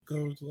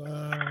goes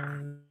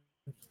live.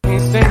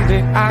 Can't stand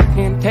it, I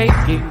can't take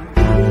it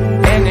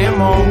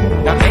anymore,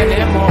 not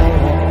anymore.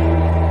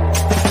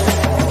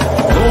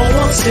 No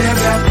one said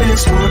that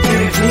this would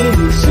get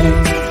easy.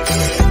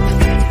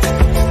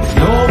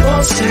 No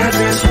one said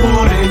this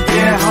wouldn't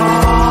get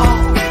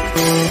hard.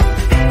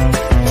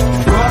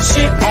 Brush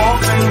it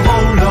off and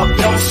roll up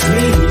your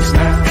sleeves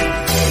now.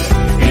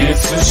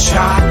 It's a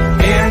shot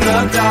in the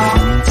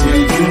dark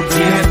till you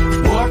get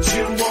what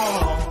you want.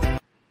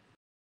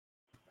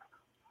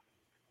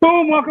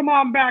 Boom, welcome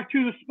on back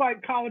to the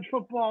Spike College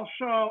Football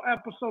Show,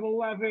 episode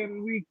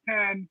 11, week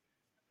 10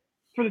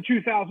 for the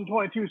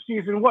 2022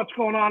 season. What's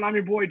going on? I'm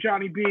your boy,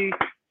 Johnny B.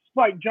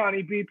 Spike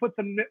Johnny B. Put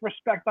some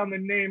respect on the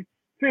name.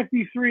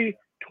 53,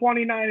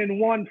 29, and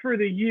 1 for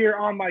the year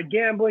on my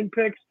gambling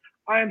picks.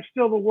 I am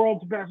still the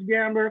world's best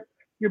gambler,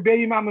 your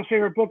baby mama's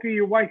favorite bookie,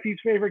 your wifey's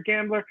favorite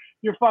gambler,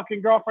 your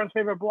fucking girlfriend's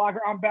favorite blogger.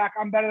 I'm back.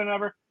 I'm better than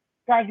ever.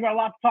 Guys, we got a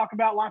lot to talk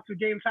about. Lots of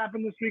games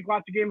happened this week.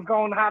 Lots of games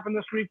going to happen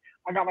this week.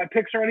 I got my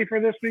picks ready for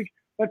this week.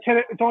 Let's hit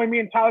it. It's only me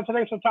and Tyler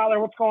today. So,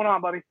 Tyler, what's going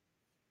on, buddy?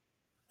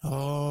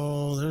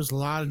 Oh, there's a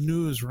lot of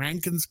news.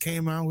 Rankings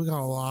came out. We got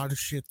a lot of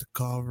shit to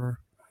cover.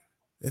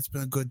 It's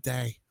been a good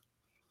day.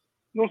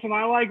 Listen,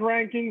 I like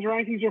rankings.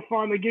 Rankings are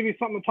fun. They give you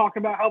something to talk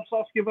about. Helps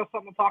us give us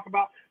something to talk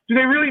about. Do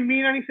they really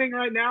mean anything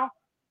right now?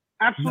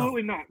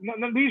 Absolutely not.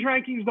 None of these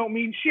rankings don't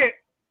mean shit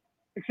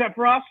except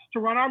for us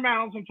to run our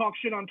mouths and talk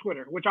shit on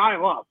Twitter, which I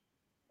love.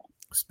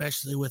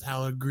 Especially with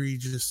how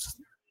egregious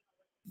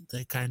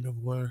they kind of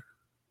were.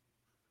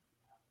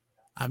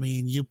 I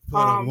mean, you put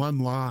a one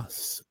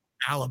loss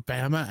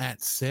Alabama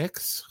at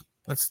 6.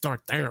 Let's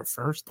start there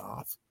first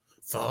off.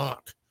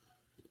 Fuck.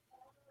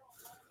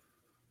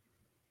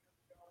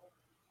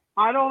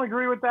 I don't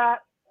agree with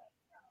that,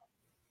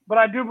 but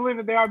I do believe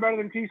that they are better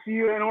than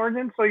TCU and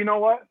Oregon. So you know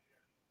what?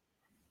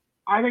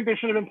 I think they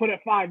should have been put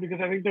at 5 because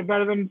I think they're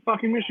better than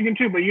fucking Michigan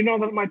too. But you know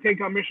that my take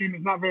on Michigan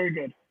is not very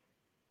good.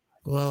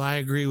 Well, I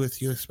agree with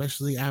you,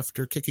 especially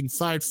after kicking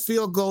 5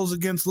 field goals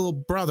against little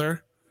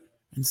brother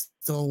and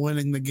still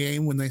winning the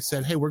game when they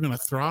said, hey, we're going to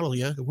throttle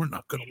you. We're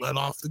not going to let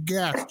off the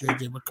gas,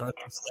 J.J. McCarthy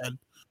said.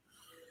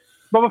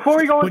 But before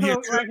we go into the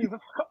rankings,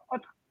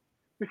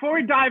 before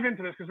we dive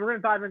into this, because we're going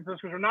to dive into this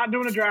because we're not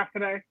doing a draft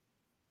today.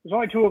 There's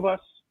only 2 of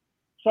us.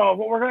 So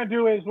what we're going to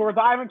do is we'll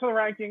dive into the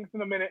rankings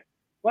in a minute.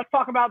 Let's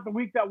talk about the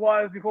week that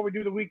was before we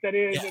do the week that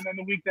is and then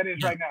the week that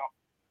is right now.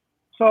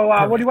 So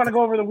what do you want to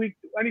go over the week?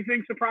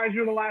 Anything surprise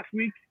you in the last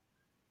week?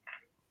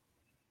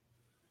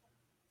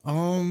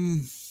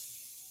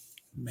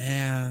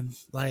 Man,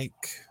 like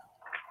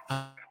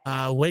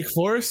Wake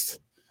Forest?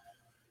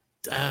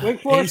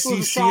 Wake Forest ACC was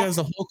a shock. as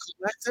a whole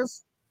collective?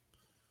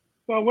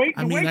 So the Wake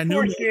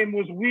Forest game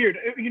was weird.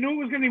 You knew it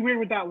was going to be weird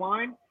with that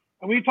line,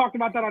 and we talked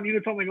about that on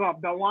Units Only Up.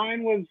 The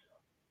line was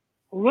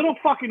a little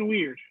fucking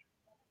weird.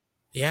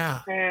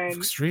 Yeah, and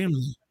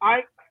extremely.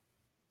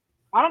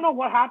 I don't know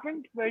what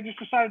happened. They just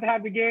decided to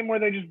have the game where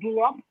they just blew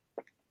up.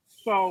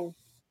 So,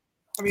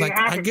 I mean, like, it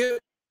happened.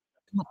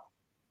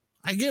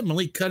 I get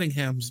Malik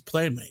Cunningham's a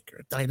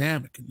playmaker,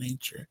 dynamic in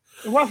nature.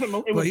 It wasn't.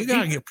 It was you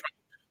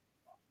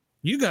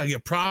gotta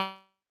get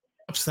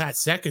props that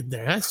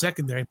secondary. That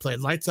secondary played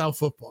lights out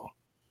football.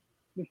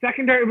 The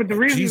secondary, but the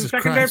reason Jesus the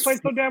secondary Christ.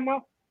 played so damn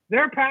well,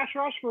 their pass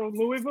rush for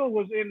Louisville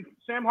was in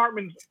Sam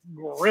Hartman's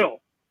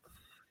grill.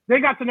 They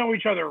got to know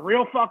each other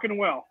real fucking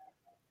well.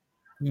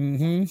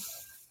 Mm-hmm.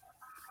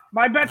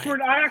 My bets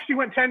were. I actually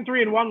went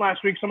 10-3-1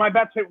 last week, so my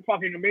bets hit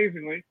fucking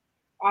amazingly.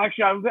 I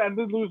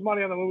did lose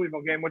money on the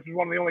Louisville game, which is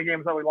one of the only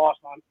games that we lost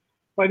on.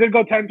 But I did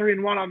go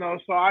 10-3-1 on those,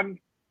 so I'm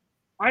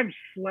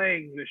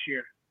slaying this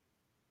year.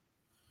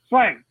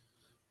 Slaying.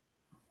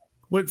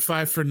 Went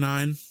 5 for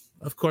 9.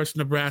 Of course,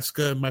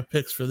 Nebraska. My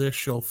picks for this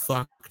show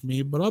fucked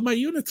me, but all my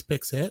Units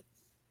picks hit.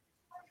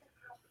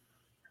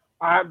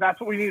 That's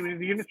what we need. We need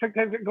the Units pick.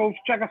 Go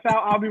check us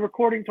out. I'll be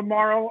recording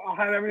tomorrow. I'll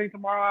have everything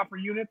tomorrow out for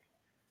Units.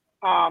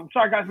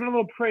 Sorry, guys. Been a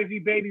little crazy,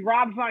 baby.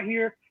 Rob's not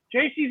here.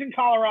 JC's in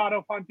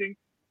Colorado hunting.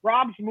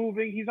 Rob's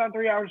moving. He's on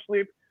 3 hours of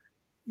sleep.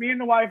 Me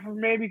and the wife have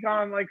maybe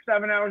gone like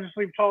 7 hours of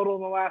sleep total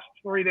in the last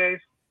 3 days.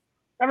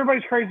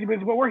 Everybody's crazy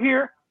busy, but we're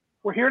here.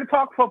 We're here to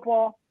talk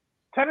football.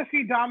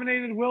 Tennessee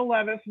dominated Will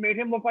Levis, made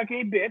him look like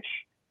a bitch.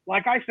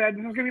 Like I said,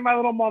 this is going to be my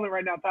little moment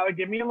right now, Tyler.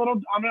 Give me a little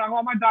 – I'm going to go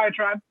on my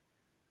diatribe.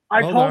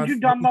 Hold told on.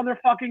 you, dumb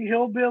motherfucking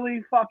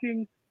hillbilly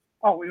fucking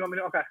 – oh, you want me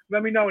to – okay.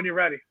 Let me know when you're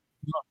ready.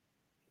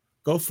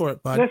 Go for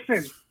it, bud.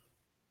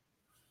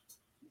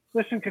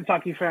 Listen,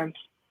 Kentucky fans.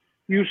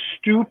 You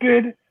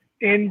stupid,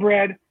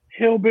 inbred,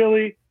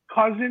 hillbilly,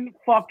 cousin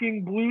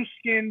fucking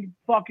blue-skinned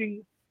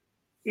fucking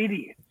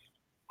idiots.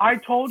 I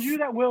told you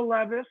that Will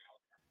Levis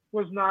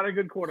was not a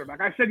good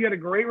quarterback. I said you had a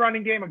great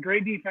running game, a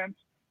great defense,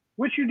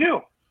 which you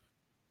do.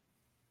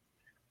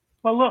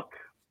 But look,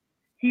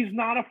 he's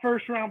not a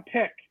first-round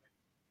pick.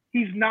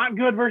 He's not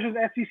good versus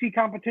SEC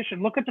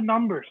competition. Look at the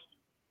numbers.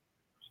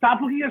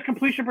 Stop looking at his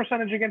completion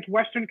percentage against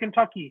Western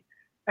Kentucky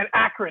and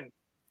Akron.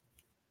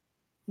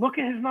 Look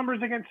at his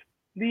numbers against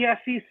the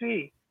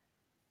SEC.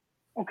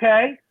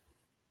 Okay?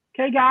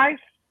 Okay, guys?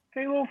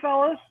 Okay, little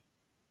fellas?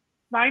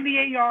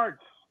 98 yards.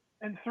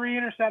 and 3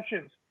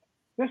 interceptions.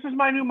 This is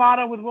my new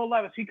motto with Will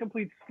Levis. He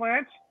completes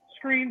slants,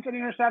 screens, and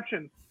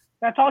interceptions.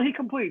 That's all he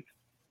completes.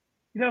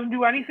 He doesn't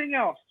do anything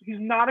else. He's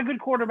not a good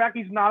quarterback.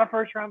 He's not a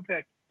first-round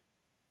pick.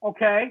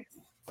 Okay?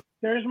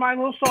 There's my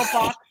little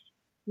soapbox.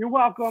 You're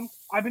welcome.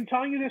 I've been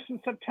telling you this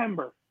since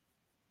September.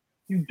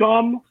 You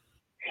dumb,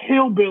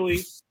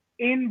 hillbilly,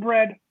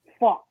 inbred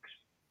fucks.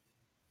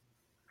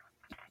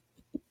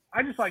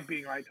 I just like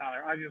being right,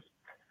 Tyler.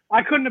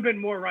 I couldn't have been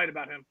more right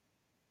about him.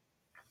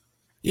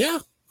 Yeah,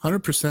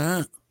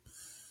 100%.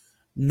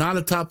 Not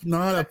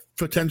a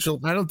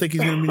potential. I don't think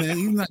he's going to be.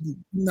 He's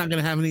not going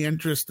to have any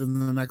interest in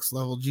the next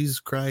level.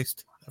 Jesus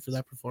Christ! After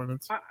that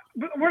performance,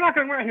 we're not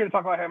here to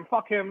talk about him.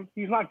 Fuck him.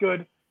 He's not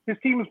good. His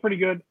team is pretty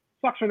good.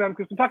 Sucks for them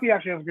because Kentucky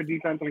actually has a good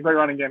defense and a great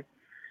running game.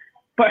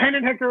 But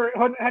Hendon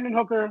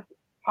Hooker,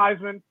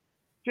 Heisman,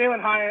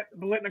 Jalen Hyatt,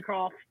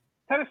 Biletnikoff,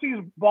 Tennessee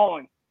is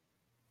balling.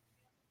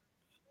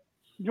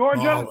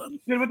 Georgia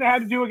did what they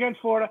had to do against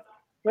Florida.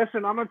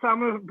 Listen, I'm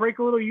gonna break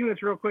a little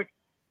units real quick.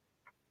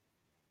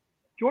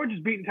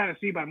 Georgia's beating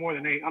Tennessee by more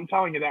than 8. I'm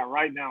telling you that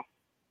right now.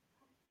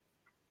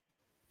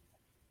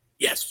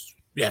 Yes,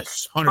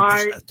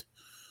 100%.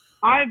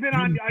 I've been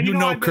on. I've been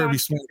Kirby on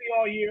Tennessee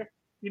all year.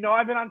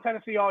 I've been on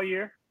Tennessee all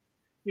year.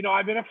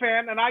 I've been a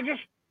fan, and I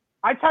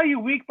tell you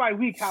week by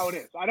week how it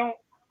is. I don't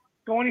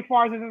go any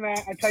farther than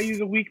that. I tell you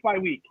the week by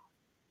week.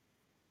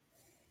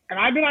 And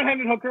I've been on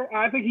Hendon Hooker, and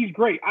I think he's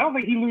great. I don't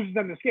think he loses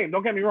them this game.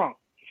 Don't get me wrong.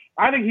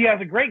 I think he has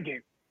a great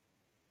game.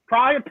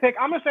 Probably a pick.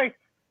 I'm gonna say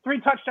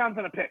 3 touchdowns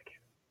and a pick.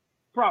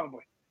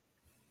 Probably.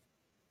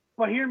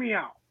 But hear me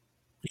out.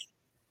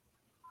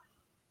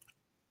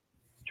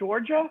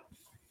 Georgia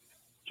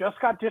just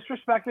got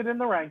disrespected in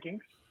the rankings.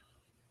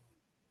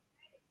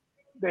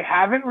 They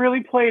haven't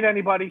really played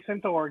anybody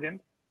since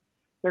Oregon.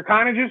 They're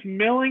kind of just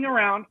milling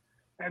around,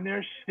 and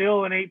they're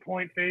still an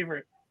 8-point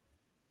favorite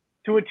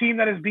to a team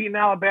that has beaten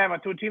Alabama,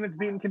 to a team that's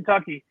beaten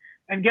Kentucky.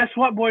 And guess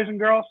what, boys and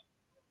girls?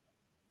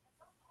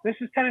 This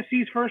is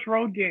Tennessee's first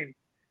road game.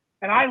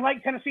 And I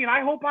like Tennessee, and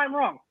I hope I'm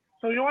wrong.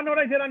 So you want to know what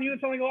I did on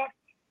Units Only Go Up?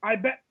 I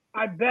bet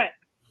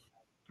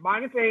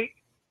 -8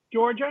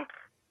 Georgia,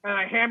 and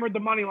I hammered the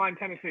money line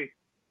Tennessee.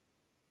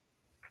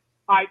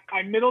 I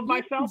middled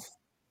myself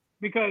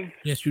because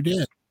yes, you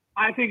did.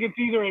 I think it's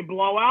either a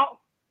blowout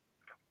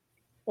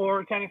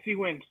or Tennessee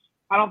wins.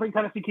 I don't think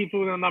Tennessee keeps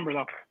within a number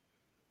though,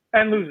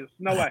 and loses.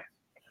 No way.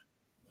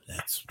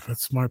 That's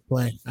smart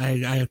play.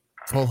 I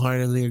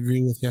wholeheartedly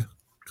agree with you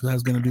because I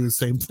was going to do the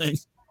same thing.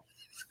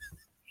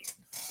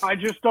 I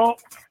just don't.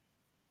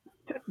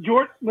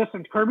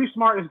 Listen, Kirby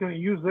Smart is going to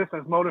use this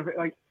as motivate.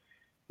 Like,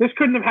 this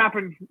couldn't have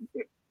happened.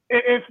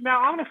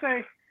 Now I'm going to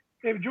say,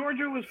 if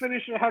Georgia was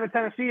finished ahead of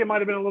Tennessee, it might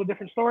have been a little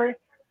different story.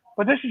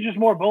 But this is just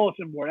more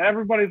bulletin board.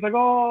 Everybody's like,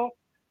 oh,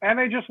 and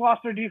they just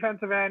lost their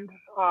defensive end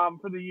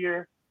for the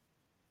year.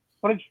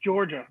 But it's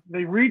Georgia.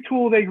 They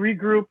retool, they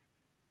regroup.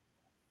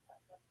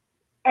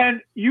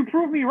 And you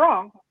prove me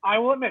wrong. I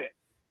will admit it.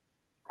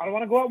 I don't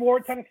want to go at war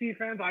with Tennessee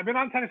fans. I've been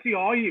on Tennessee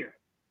all year.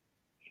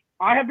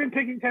 I have been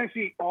picking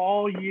Tennessee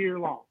all year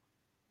long.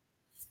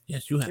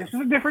 Yes, you have. This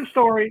is a different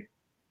story.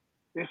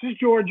 This is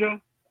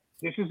Georgia.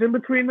 This is in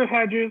between the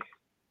hedges.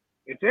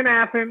 It's in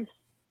Athens.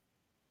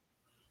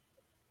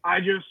 I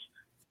don't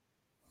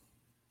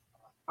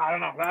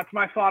know. That's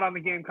my thought on the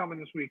game coming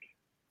this week.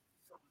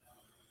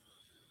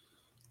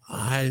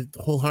 I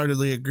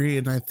wholeheartedly agree,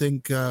 and I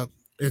think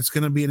it's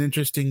going to be an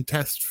interesting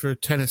test for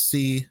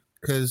Tennessee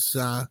because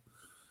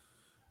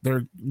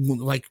they're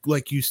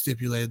like you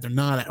stipulated, they're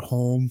not at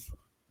home.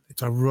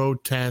 It's a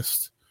road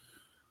test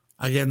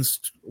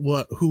against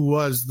who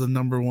was the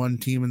number 1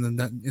 team in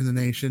the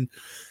nation,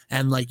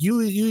 and like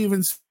you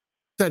even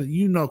said,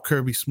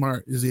 Kirby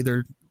Smart is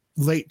either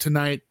late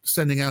tonight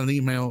sending out an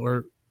email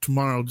or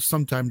tomorrow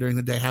sometime during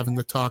the day having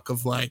the talk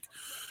of like,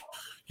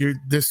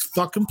 this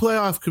fucking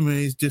playoff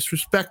committee is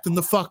disrespecting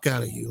the fuck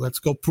out of you. Let's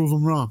go prove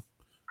them wrong.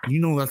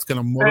 That's going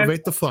to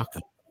motivate the fuck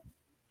up.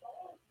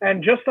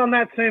 And just on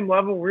that same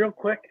level, real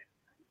quick,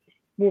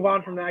 move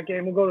on from that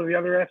game. We'll go to the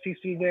other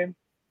SEC game.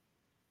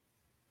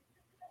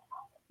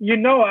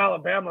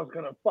 Alabama's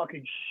going to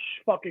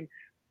fucking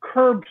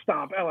curb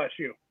stomp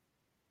LSU.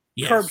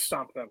 Yes. Curb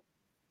stomp them.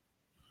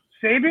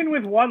 Saban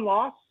with 1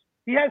 loss.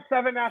 He has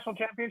 7 national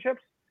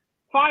championships.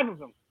 5 of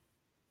them,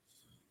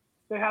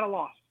 they had a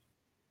loss.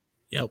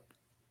 Yep.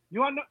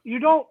 You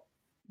don't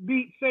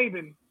beat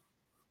Saban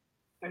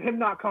and him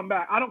not come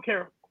back. I don't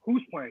care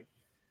who's playing.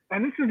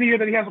 And this is the year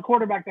that he has a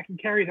quarterback that can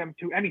carry them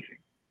to anything.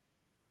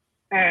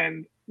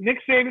 And Nick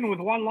Saban with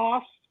 1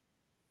 loss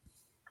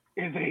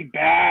is a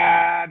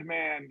bad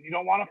man. You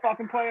don't want to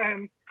fucking play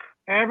him.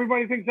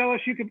 Everybody thinks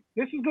LSU could.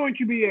 This is going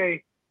to be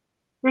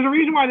there's a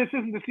reason why this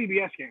isn't the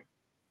CBS game.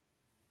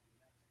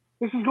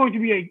 This is going to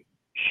be a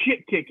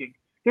shit kicking.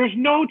 There's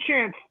no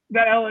chance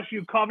that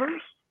LSU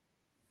covers,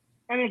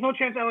 and there's no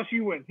chance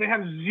LSU wins. They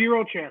have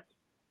 0 chance.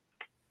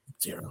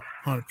 0,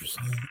 100%.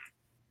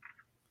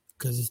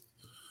 Because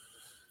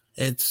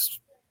it's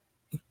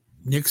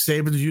Nick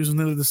Saban's using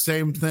it as the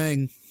same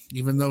thing,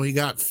 even though he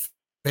got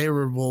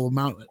favorable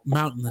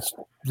amount in this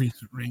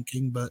recent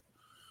ranking. But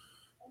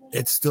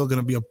it's still going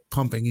to be a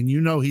pumping. And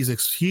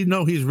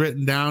he's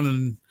written down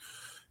and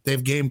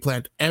they've game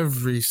planned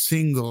every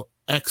single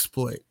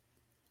exploit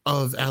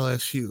of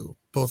LSU,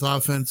 both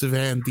offensive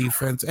and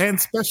defense and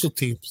special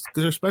teams,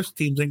 because their special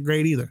teams ain't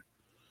great either.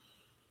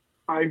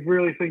 I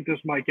really think this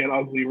might get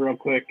ugly real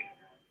quick.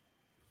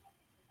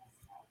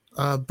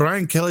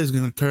 Brian Kelly's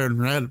going to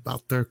turn red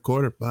about third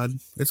quarter, bud.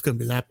 It's going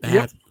to be that bad.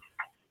 Yep.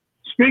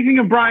 Speaking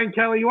of Brian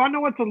Kelly, you want to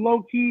know what's a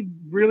low-key,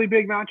 really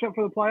big matchup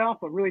for the playoff,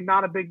 but really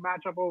not a big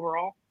matchup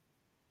overall?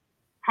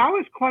 How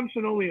is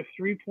Clemson only a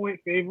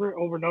 3-point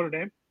favorite over Notre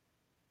Dame?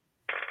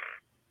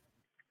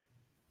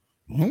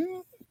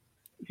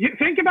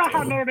 Think about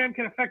how Notre Dame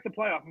can affect the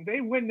playoff. If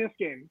they win this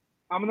game,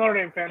 I'm a Notre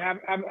Dame fan. Have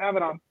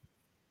it on.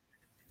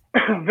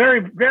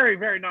 Very, very,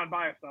 very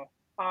non-biased, though.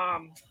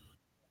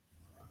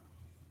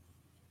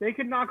 They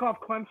could knock off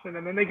Clemson,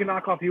 and then they could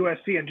knock off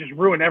USC and just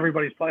ruin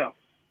everybody's playoffs.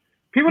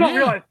 People don't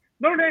realize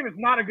Notre Dame is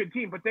not a good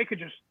team, but they could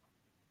just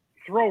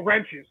throw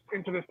wrenches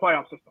into this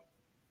playoff system.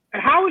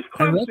 And how is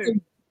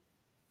Clemson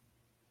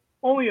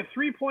only a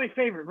 3-point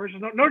favorite versus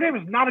Notre Dame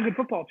is not a good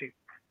football team.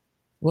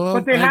 Well,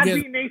 but they have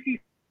beaten ACC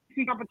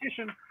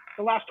competition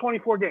the last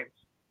 24 games.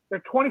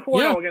 They're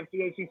 24-0 against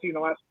the ACC in the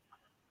last.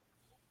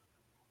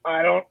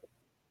 I don't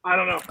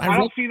know. I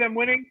don't see them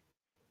winning,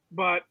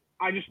 but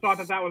I just thought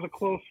that was a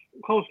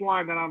close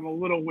line that I'm a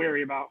little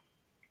wary about.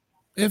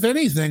 If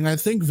anything, I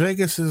think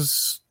Vegas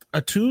is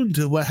attuned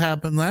to what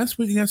happened last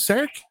week against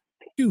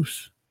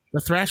Syracuse. The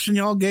thrashing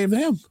y'all gave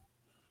them.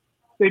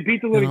 They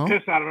beat the living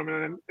piss out of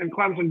them, and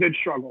Clemson did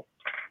struggle.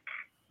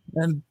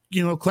 And,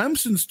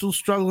 Clemson's still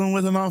struggling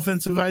with an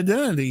offensive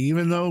identity,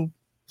 even though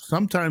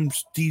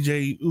sometimes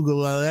DJ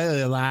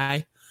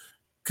Uiagalelei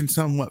can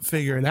somewhat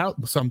figure it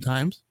out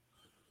sometimes.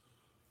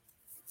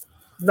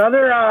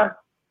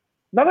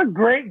 Another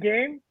great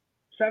game,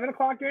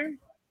 7:00 game,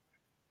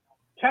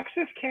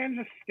 Texas,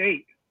 Kansas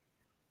State.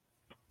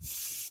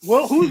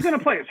 Well, who's going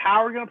to play? Is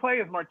Howard going to play?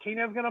 Is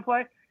Martinez going to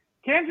play?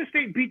 Kansas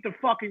State beat the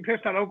fucking piss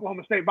out of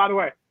Oklahoma State. By the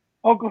way,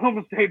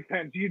 Oklahoma State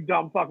fans, you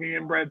dumb fucking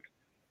inbreds.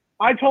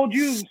 I told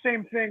you the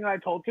same thing I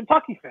told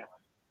Kentucky fans.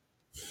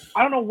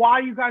 I don't know why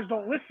you guys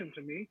don't listen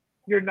to me.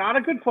 You're not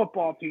a good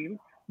football team.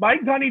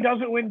 Mike Gundy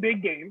doesn't win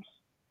big games.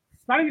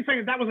 Not even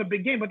saying that was a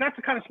big game, but that's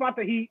the kind of spot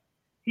that he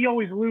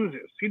always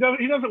loses. He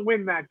doesn't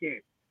win that game.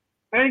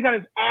 And he got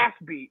his ass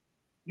beat.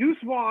 Deuce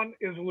Vaughn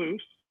is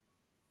loose.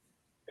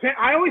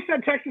 I always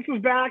said Texas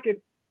was back, and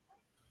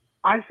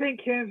I think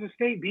Kansas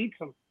State beats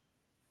them.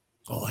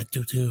 Oh, I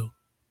do too.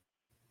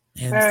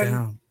 Hands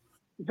down.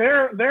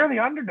 They're the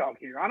underdog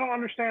here. I don't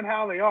understand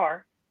how they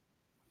are.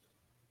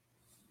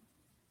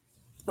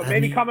 But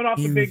maybe coming off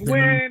the big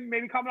win.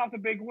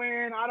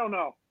 I don't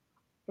know.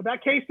 But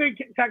that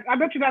K-State, I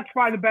bet you that's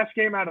probably the best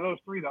game out of those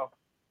three, though.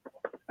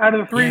 Out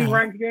of the three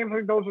ranked games, I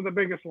think those are the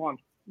biggest ones.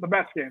 The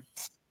best game.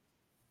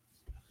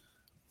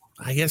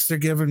 I guess they're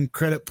giving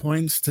credit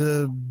points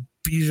to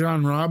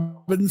Bijan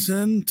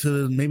Robinson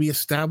to maybe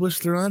establish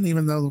the run,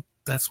 even though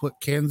that's what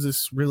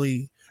Kansas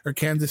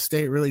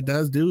State really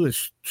does do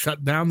is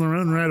shut down the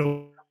run right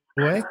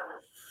away.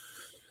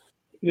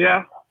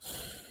 Yeah.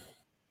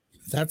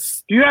 Do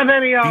you have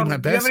any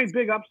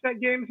big upset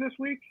games this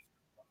week?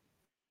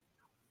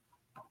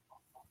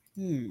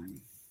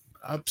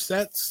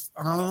 Upsets.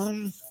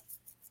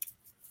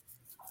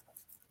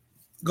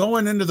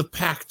 Going into the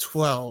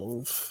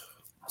Pac-12,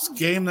 it's a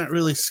game that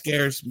really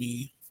scares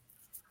me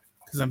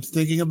because I'm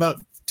thinking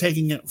about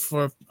taking it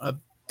for a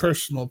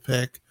personal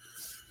pick.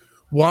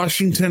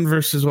 Washington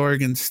versus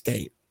Oregon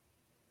State.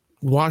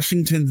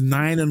 Washington's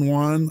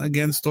 9-1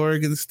 against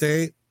Oregon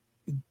State,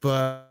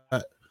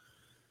 but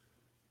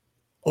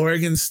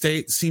Oregon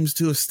State seems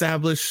to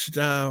establish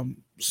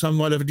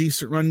somewhat of a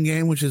decent run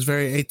game, which is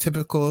very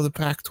atypical of the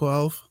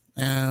Pac-12,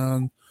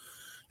 and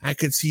I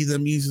could see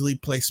them easily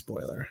play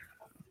spoiler.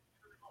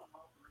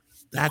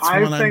 That's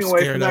I'm what I'm staying away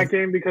scared from that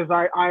game because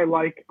I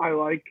like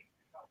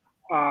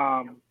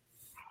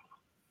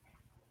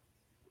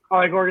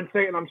Oregon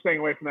State, and I'm staying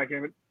away from that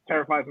game. It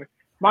terrifies me.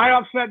 My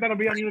upset that'll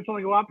be on Units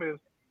Only Go Up is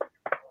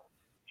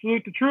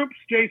salute the troops.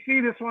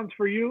 JC, this one's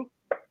for you.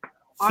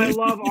 I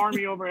love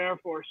Army over Air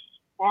Force.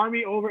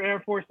 Army over Air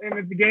Force,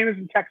 and the game is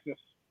in Texas.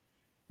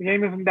 The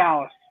game is in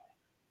Dallas.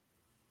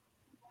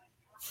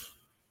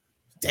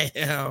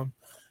 Damn.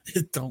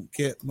 It don't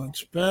get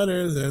much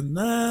better than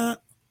that.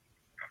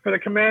 For the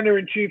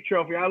Commander-in-Chief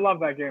trophy. I love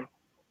that game.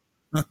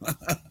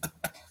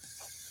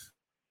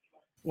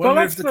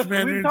 Wonder if the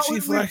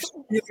Commander-in-Chief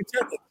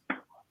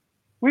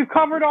We've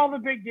covered all the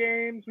big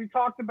games. We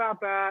talked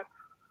about that.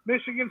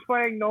 Michigan's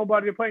playing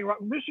nobody. They're playing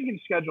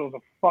Michigan's schedule is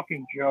a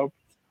fucking joke.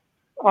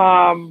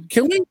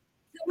 Can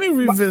we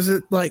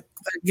revisit like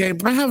that game?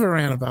 I have a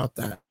rant about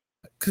that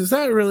because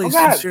that really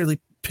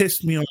sincerely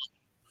pissed me off.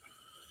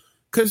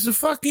 Because the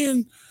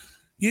fucking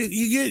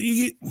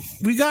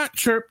we got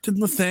chirped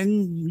in the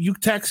thing. You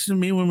texted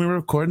me when we were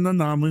recording the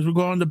anomalies. We're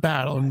going to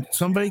battle, and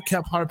somebody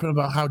kept harping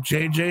about how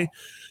JJ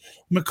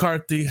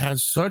McCarthy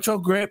has such a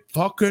great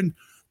fucking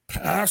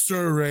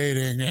passer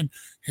rating, and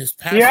his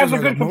passes he has a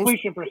good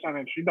completion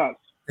percentage. He does.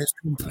 His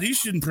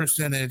completion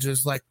percentage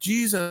is like,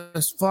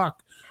 Jesus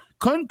fuck.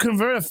 Couldn't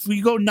convert if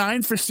we go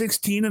 9 for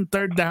 16 and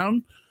third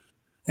down,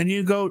 and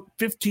you go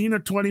 15 or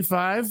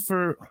 25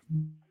 for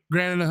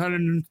granted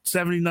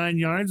 179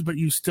 yards, but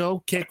you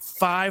still kick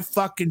 5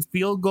 fucking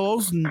field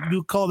goals, and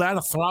you call that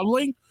a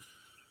throttling?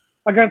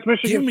 Against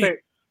Michigan State.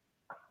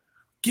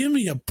 Give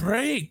me a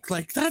break.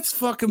 Like, that's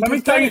fucking Let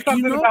me tell you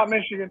pathetic, something about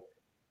Michigan.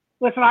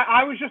 Listen,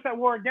 I was just at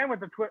war again with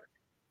the Twitter.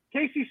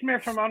 Casey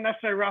Smith from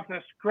Unnecessary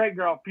Roughness, great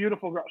girl,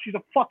 beautiful girl. She's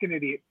a fucking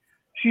idiot.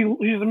 She's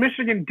a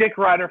Michigan dick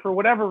rider for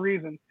whatever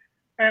reason.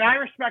 And I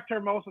respect her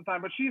most of the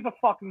time, but she's a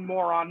fucking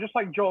moron, just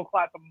like Joel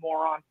Klatt's a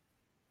moron.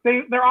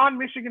 They're on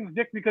Michigan's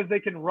dick because they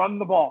can run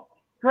the ball.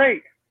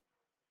 Great.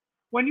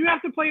 When you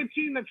have to play a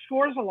team that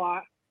scores a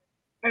lot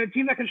and a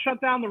team that can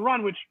shut down the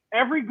run, which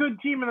every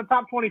good team in the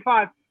top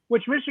 25,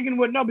 which Michigan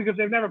wouldn't know because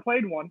they've never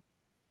played one,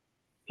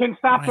 can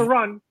stop the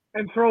run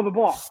and throw the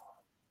ball.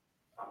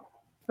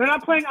 They're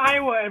not playing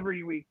Iowa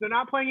every week. They're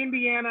not playing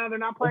Indiana. They're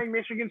not playing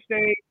Michigan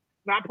State.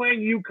 Not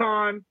playing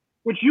UConn,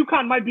 which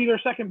UConn might be their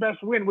second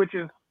best win, which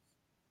is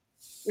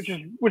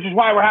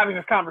why we're having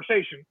this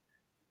conversation.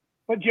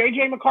 But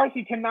J.J.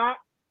 McCarthy cannot.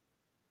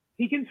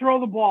 He can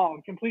throw the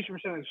ball, completion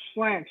percentage,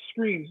 slants,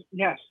 screens.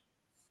 Yes,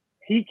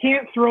 he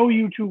can't throw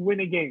you to win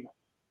a game.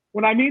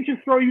 What I mean to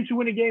throw you to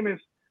win a game is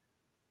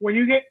when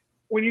you get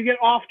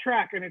off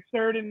track and it's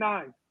 3rd and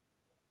 9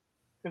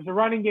 because the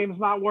running game is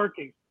not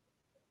working.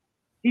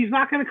 He's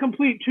not going to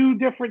complete 2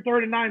 different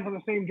 3rd and 9s on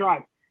the same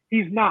drive.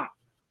 He's not.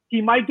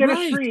 He might get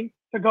a screen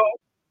to go,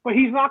 but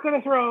he's not going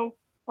to throw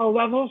a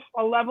levels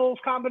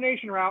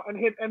combination route and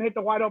hit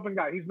the wide open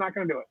guy. He's not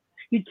going to do it.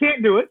 He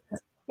can't do it.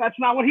 That's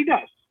not what he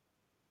does.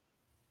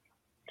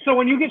 So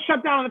when you get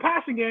shut down in the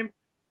passing game,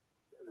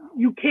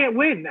 you can't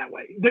win that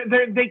way.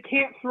 They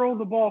can't throw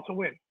the ball to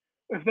win.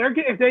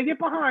 If they get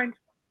behind,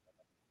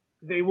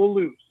 they will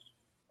lose.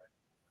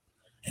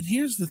 And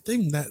here's the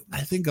thing that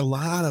I think a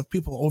lot of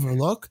people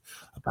overlook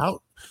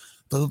about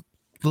the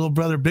little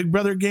brother, big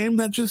brother game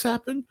that just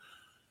happened.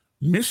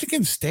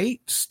 Michigan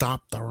State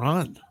stopped the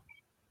run.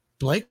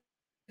 Blake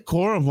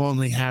Corum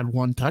only had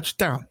 1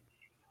 touchdown.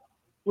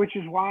 Which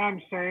is why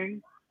I'm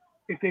saying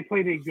if they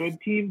played a good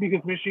team,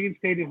 because Michigan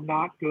State is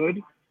not good.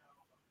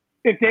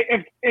 If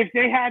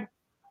that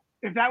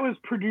was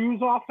Purdue's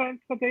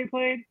offense that they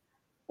played,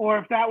 or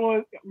if that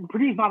was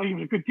Purdue's not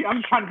even a good team. I'm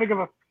just trying to think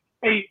of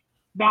a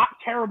not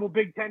terrible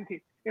Big Ten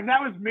team. If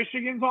that was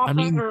Michigan's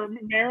offense or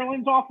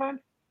Maryland's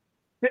offense,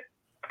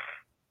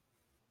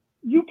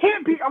 you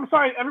can't be. I'm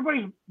sorry,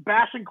 everybody's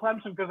bashing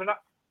Clemson because they're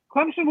not.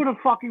 Clemson would have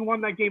fucking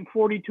won that game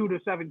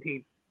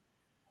 42-17.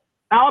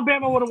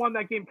 Alabama would have won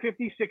that game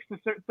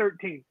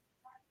 56-13.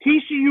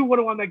 TCU would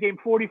have won that game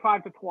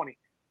 45-20.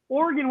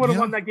 Oregon would have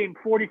won that game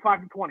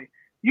 45-20.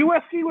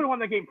 USC would have won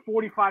that game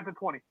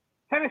 45-20.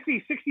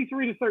 Tennessee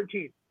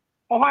 63-13.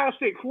 Ohio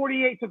State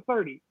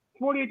 48-30.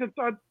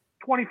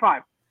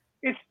 48-25.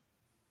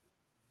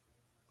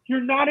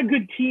 You're not a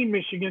good team,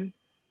 Michigan.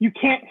 You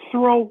can't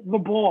throw the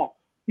ball.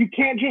 You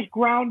can't just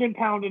ground and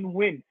pound and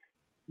win.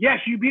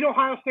 Yes, you beat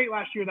Ohio State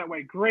last year that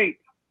way. Great.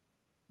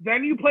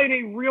 Then you played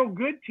a real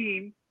good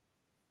team,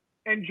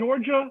 and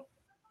Georgia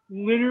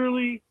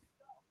literally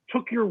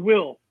took your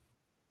will.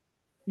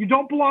 You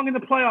don't belong in the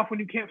playoff when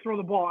you can't throw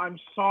the ball. I'm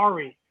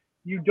sorry.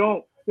 You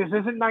don't. This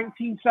isn't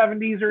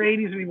 1970s or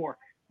 80s anymore.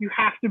 You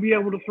have to be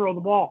able to throw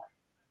the ball.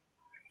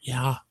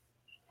 Yeah.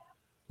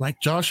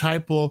 Like Josh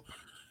Heupel,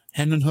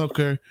 Hendon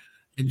Hooker,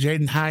 and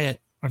Jaden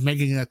Hyatt are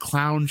making a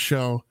clown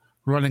show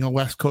running a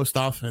West Coast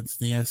offense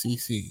in the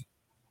SEC.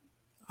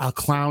 A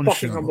clown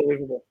fucking show.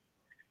 Unbelievable.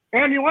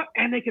 And you know what?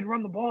 And they can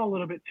run the ball a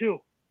little bit too.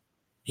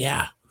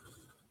 Yeah.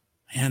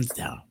 Hands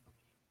down.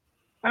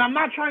 And I'm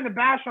not trying to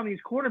bash on these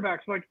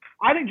quarterbacks. Like,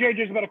 I think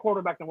JJ's a better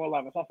quarterback than Will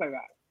Levis. I'll say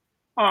that.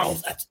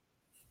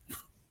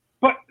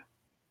 But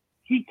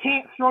he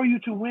can't throw you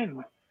to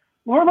win.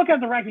 We're looking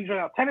at the rankings right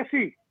now.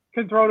 Tennessee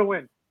can throw to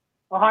win.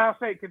 Ohio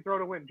State can throw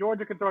to win.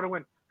 Georgia can throw to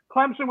win.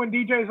 Clemson, when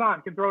DJ's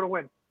on, can throw to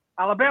win.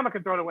 Alabama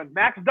can throw to win.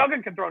 Max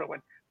Duggan can throw to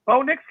win.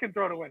 Bo Nix can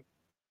throw to win.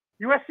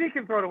 USC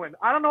can throw to win.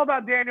 I don't know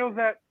about Daniels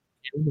at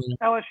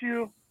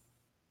LSU.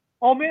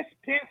 Ole Miss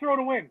can't throw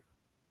to win.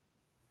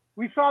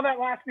 We saw that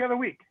the other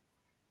week.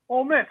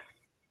 Ole Miss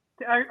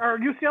or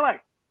UCLA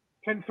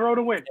can throw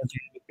to win.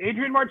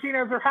 Adrian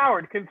Martinez or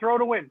Howard can throw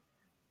to win.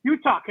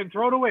 Utah can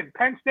throw to win.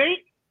 Penn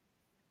State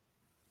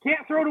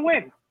can't throw to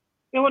win.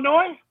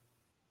 Illinois,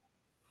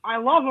 I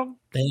love them,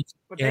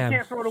 but they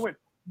can't throw to win.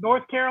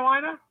 North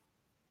Carolina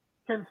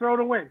can throw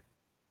to win.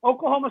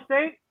 Oklahoma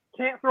State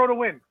can't throw to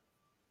win.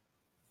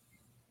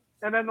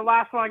 And then the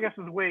last one, I guess,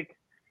 is Wake.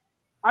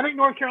 I think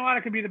North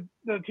Carolina could be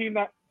the team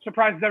that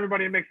surprises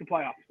everybody and makes the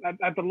playoffs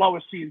at the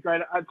lowest seed,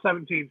 right, at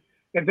 17,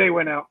 if they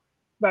win out.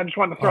 I just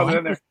wanted to throw that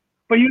in there.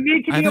 But you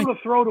need to be able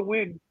to throw to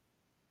win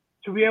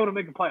to be able to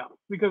make the playoffs.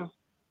 Because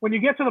when you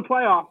get to the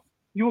playoffs,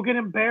 you will get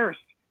embarrassed.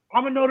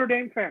 I'm a Notre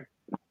Dame fan.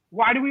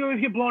 Why do we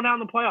always get blown out in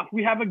the playoffs?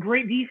 We have a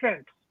great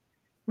defense.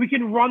 We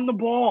can run the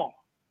ball.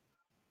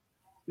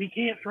 We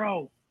can't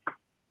throw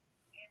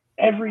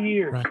every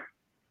year. Right.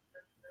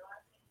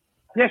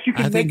 Yes, you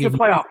can make the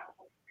playoffs.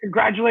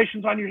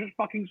 Congratulations on your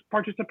fucking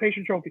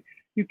participation trophy.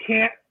 You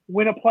can't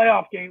win a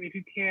playoff game if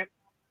you can't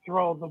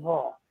throw the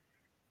ball.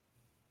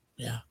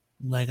 Yeah.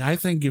 Like, I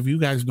think if you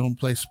guys don't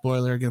play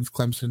spoiler against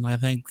Clemson, I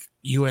think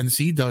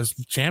UNC does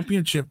the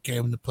championship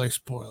game to play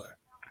spoiler.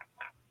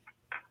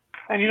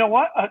 And you know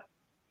what? An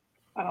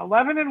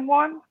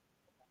 11-1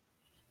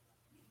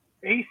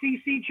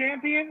 ACC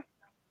champion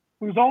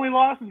whose only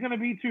loss is going to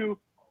be to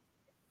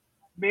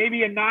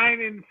maybe a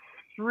 9-3,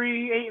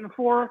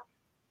 8-4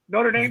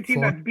 Notre Dame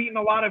team that's beaten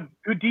a lot of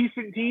good,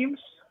 decent teams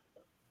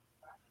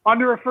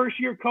under a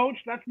first-year coach.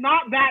 That's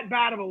not that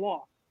bad of a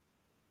loss.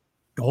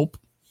 Nope.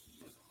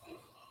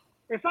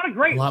 It's not a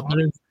great loss.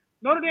 Better.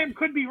 Notre Dame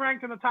could be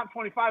ranked in the top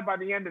 25 by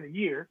the end of the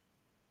year.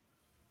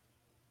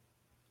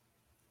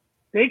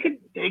 They can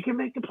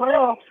make the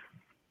playoffs.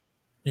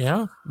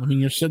 Yeah. I mean,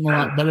 you're sitting a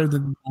lot better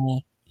than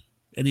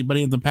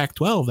anybody in the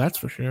Pac-12, that's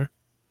for sure.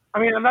 I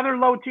mean, another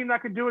low team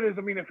that could do it is,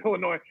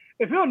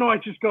 if Illinois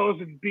just goes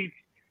and beats,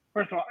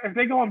 first of all, if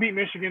they go and beat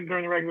Michigan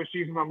during the regular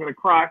season, I'm going to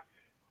cry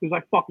because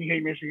I fucking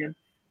hate Michigan.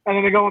 And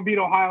then they go and beat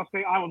Ohio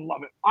State, I would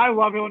love it. I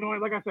love Illinois.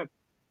 Like I said,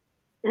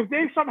 if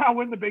they somehow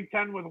win the Big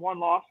Ten with one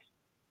loss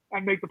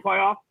and make the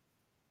playoff,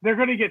 they're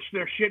going to get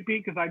their shit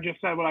beat because I just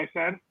said what I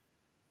said.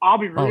 I'll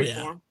be rooting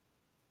for them.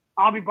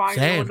 I'll be buying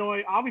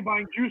Illinois. I'll be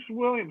buying Juice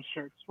Williams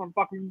shirts from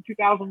fucking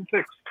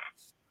 2006.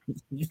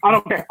 I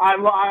don't care.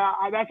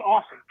 I that's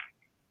awesome.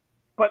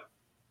 But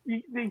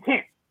they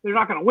can't. They're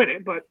not going to win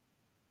it, but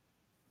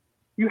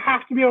you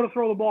have to be able to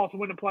throw the ball to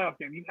win a playoff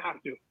game. You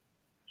have to.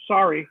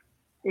 Sorry.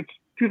 It's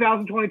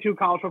 2022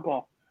 college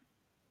football.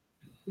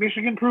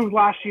 Michigan proved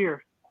last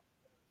year.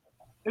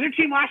 And their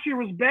team last year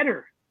was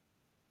better.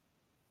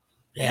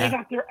 Yeah. They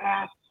got their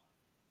ass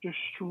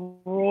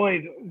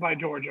destroyed by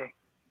Georgia.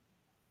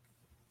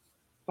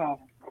 So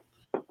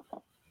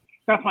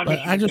that's my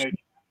Michigan take.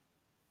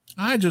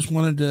 I just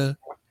wanted to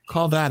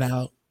call that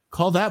out.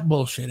 Call that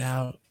bullshit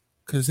out.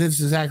 Because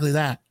it's exactly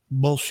that.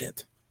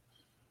 Bullshit.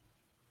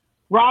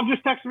 Rob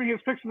just texted me his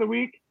picks of the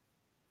week.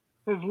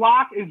 His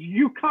lock is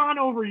UConn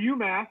over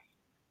UMass.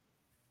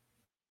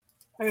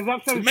 And his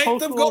upset is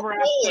Coastal over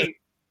App State.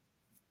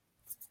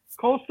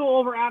 Coastal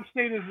over App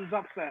State is his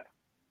upset.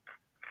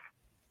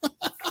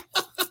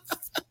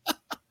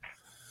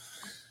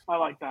 I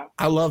like that.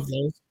 I love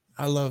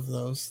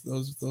those.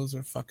 Those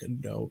are fucking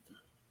dope.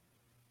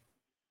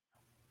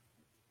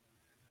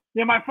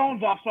 Yeah, my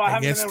phone's off, so I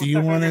haven't been able to. Do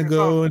you want to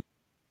go?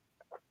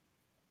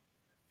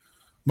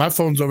 My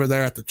phone's over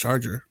there at the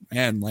charger,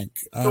 and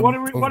so what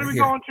are we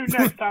going to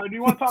next, Tyler? Do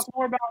you want to talk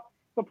more about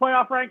the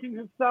playoff rankings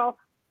itself?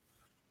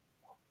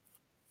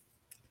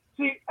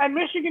 See, and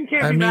Michigan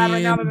can't be mad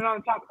right now that they're not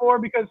in the top four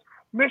because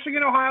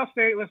Michigan, Ohio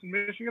State. Listen,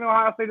 Michigan and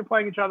Ohio State are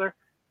playing each other.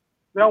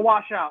 They'll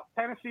wash out.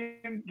 Tennessee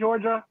and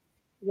Georgia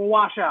will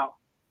wash out.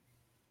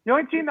 The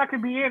only team that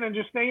could be in and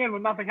just stay in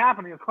with nothing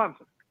happening is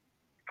Clemson.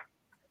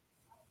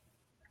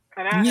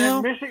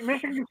 And Michigan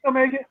can still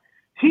make it.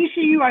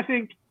 TCU, I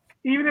think,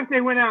 even if they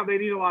win out, they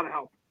need a lot of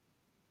help.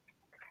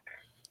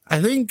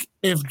 I think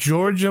if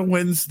Georgia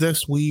wins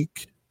this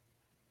week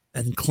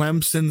and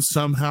Clemson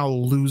somehow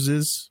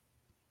loses,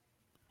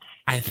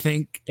 I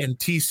think, and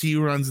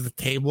TCU runs the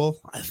table,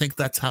 I think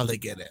that's how they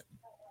get it.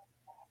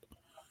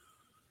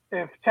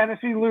 If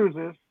Tennessee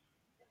loses,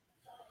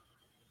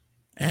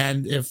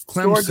 and if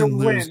Clemson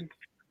wins,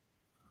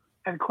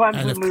 and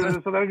Clemson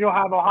loses, so then you'll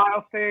have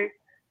Ohio State,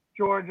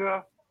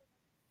 Georgia,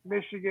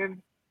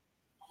 Michigan,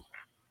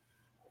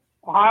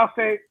 Ohio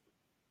State,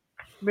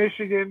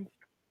 Michigan,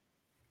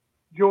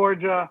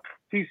 Georgia,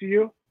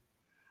 TCU.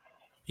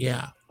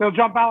 Yeah. They'll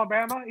jump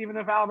Alabama, even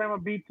if Alabama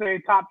beats a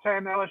top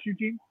 10 LSU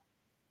team.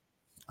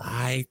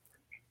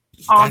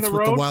 On the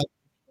road.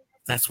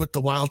 That's what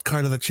the wild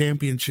card of the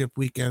championship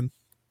weekend,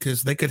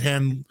 because they could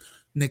hand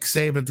Nick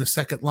Saban the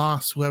second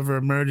loss, whoever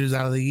emerges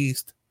out of the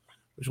East,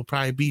 which will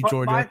probably be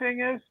Georgia. My thing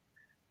is,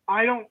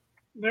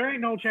 there ain't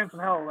no chance in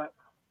hell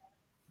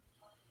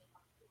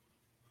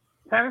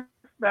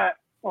that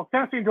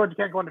Tennessee and Georgia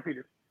can't go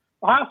undefeated.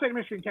 Ohio State and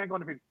Michigan can't go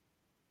undefeated.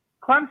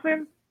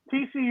 Clemson,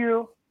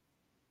 TCU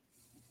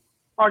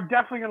are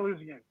definitely going to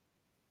lose a game.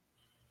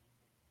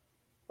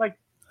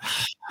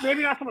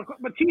 Maybe not so much,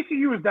 but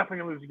TCU is definitely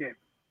going to lose a game.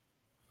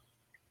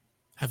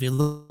 Have you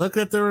looked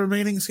at the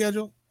remaining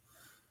schedule?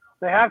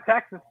 They have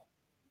Texas.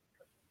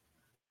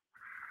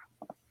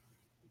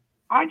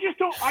 I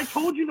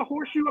told you the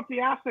horseshoe up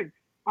the ass thing.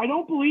 I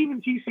don't believe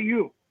in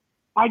TCU.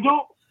 I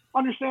don't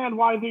understand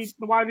why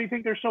they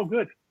think they're so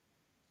good.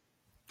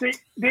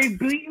 They've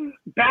beaten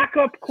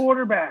backup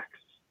quarterbacks.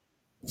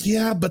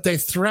 Yeah, but they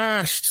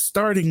thrashed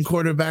starting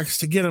quarterbacks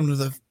to get them to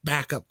the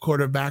backup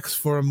quarterbacks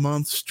for a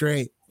month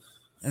straight.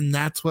 And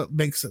that's what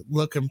makes it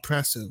look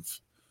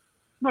impressive.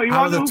 No, you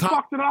want to know who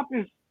fucked it up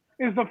is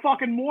the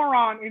fucking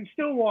moron in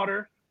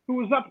Stillwater who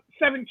was up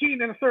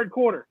 17 in the third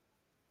quarter.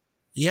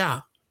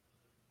 Yeah.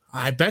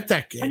 I bet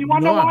that game. And you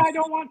want to know why I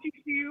don't want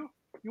TCU?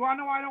 You want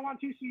to know why I don't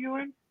want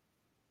TCU in?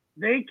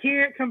 They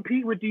can't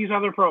compete with these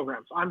other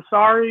programs. I'm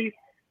sorry.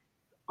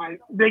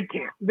 They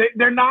can't.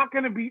 They're not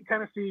going to beat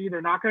Tennessee.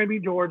 They're not going to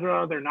beat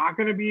Georgia. They're not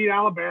going to beat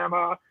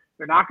Alabama.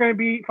 They're not going to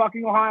beat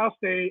fucking Ohio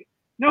State.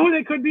 Know who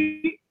they could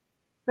beat?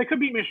 They could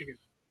beat Michigan.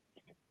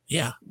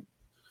 Yeah.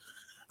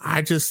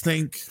 I just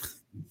think,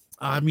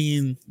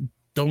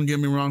 don't get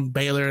me wrong,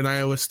 Baylor and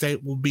Iowa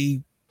State will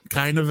be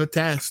kind of a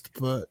test,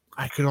 but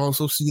I could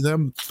also see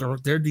them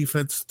their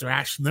defense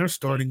thrashing their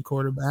starting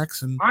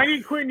quarterbacks. And I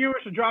need Quinn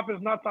Ewers to drop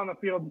his nuts on the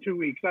field in 2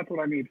 weeks. That's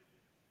what I need.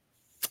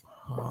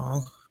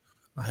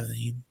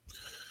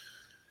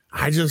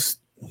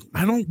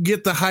 I don't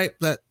get the hype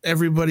that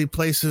everybody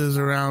places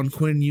around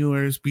Quinn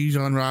Ewers,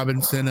 Bijan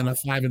Robinson, and a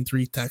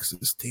 5-3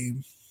 Texas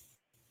team.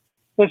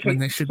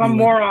 Listen, some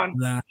moron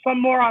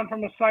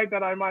from a site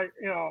that I might,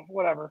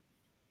 whatever.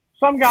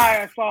 Some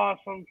guy I saw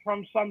from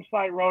some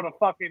site wrote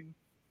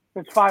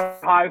it's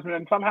 5 Heisman,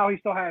 and somehow he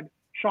still had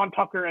Sean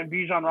Tucker and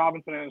Bijan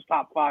Robinson in his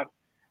top 5.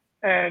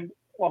 And,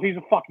 well, he's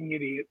a fucking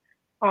idiot.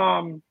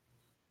 Bijan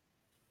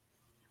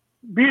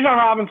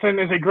Robinson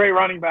is a great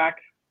running back.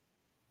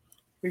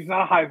 He's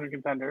not a Heisman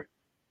contender.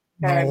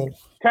 And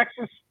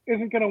Texas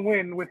isn't going to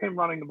win with him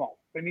running the ball.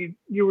 They need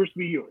Ewers to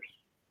be Ewers.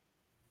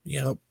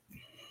 Yep.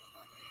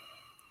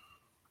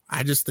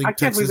 I just think I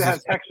can't believe they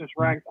have Texas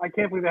ranked. I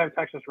can't believe they have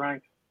Texas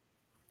ranked.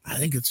 I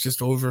think it's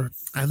just over.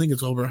 I think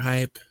it's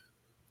overhype.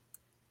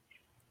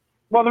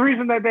 Well, the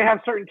reason that they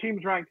have certain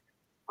teams ranked,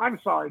 I'm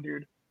sorry,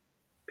 dude.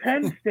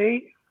 Penn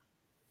State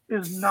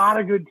is not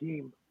a good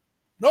team.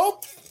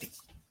 Nope.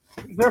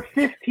 They're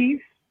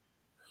 15th.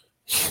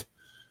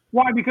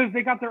 Why? Because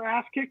they got their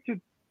ass kicked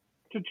to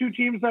 2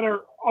 teams that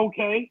are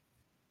okay.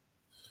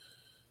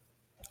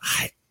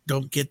 I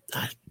don't get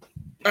that.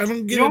 I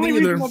don't get the only it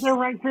either. reason that they're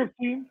ranked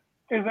 15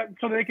 is that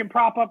so they can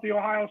prop up the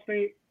Ohio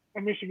State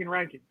and Michigan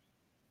rankings.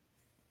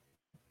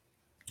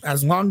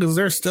 As long as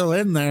they're still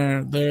in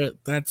there,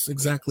 that's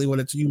exactly what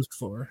it's used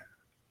for.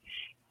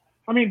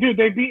 I mean, dude,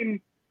 they've beaten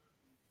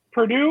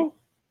Purdue,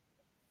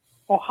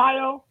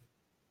 Ohio,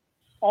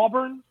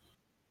 Auburn,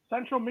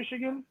 Central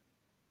Michigan,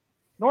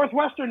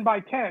 Northwestern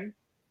by 10,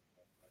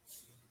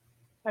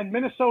 and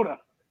Minnesota.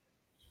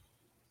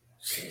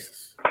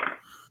 Jesus.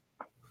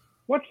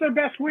 What's their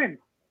best win?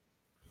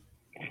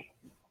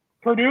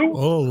 Purdue?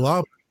 Oh, a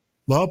lot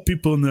of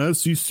people in the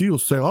SEC will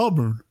say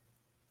Auburn.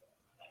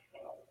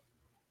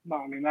 No,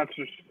 I mean, that's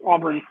just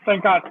Auburn.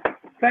 Thank God.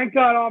 Thank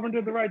God Auburn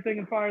did the right thing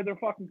and fired their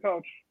fucking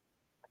coach.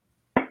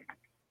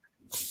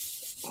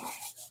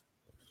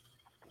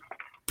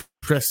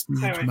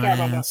 Prestige anyway, my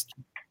ass.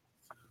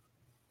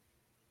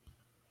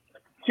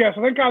 Yeah,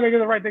 so thank God they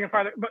did the right thing and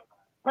fired it. But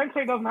Penn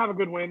State doesn't have a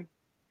good win.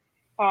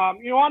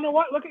 You want to know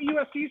what? Look at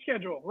USC's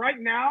schedule. Right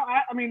now,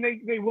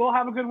 they will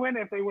have a good win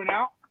if they win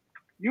out.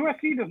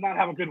 USC does not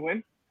have a good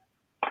win.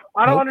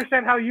 I don't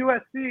understand how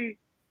USC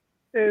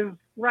is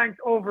ranked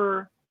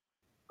over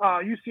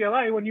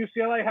UCLA when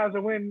UCLA has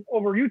a win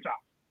over Utah.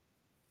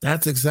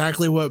 That's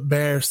exactly what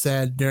Bear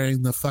said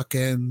during the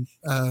fucking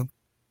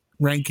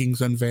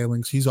rankings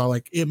unveilings. He's all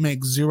like, it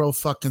makes zero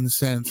fucking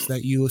sense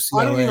that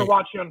UCLA. I didn't even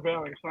watch the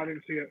unveiling, so I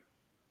didn't see it.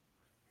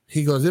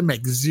 He goes, it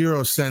makes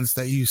zero sense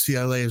that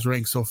UCLA is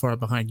ranked so far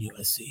behind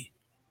USC.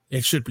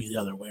 It should be the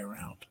other way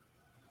around.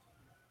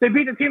 They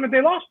beat the team that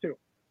they lost to.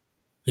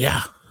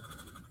 Yeah.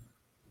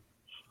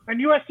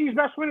 And USC's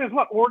best win is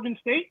what? Oregon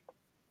State?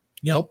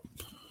 Yep.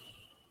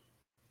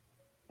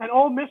 And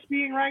Ole Miss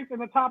being ranked in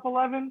the top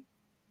 11.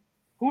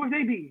 Who have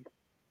they beaten?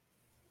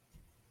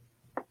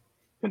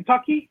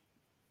 Kentucky?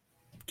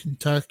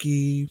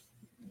 Kentucky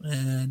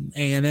and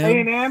A&M.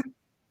 A&M?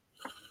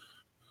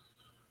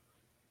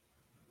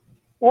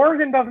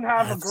 Oregon doesn't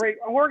have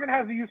Oregon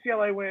has a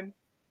UCLA win.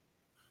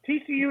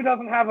 TCU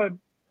doesn't have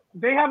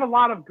they have a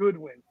lot of good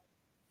wins.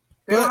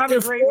 They don't have a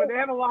great win. They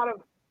have a lot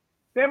of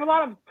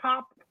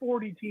top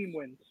 40 team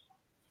wins.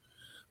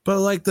 But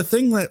like the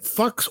thing that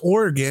fucks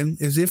Oregon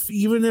is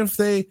even if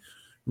they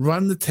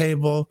run the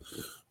table,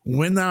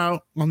 win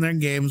out on their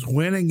games,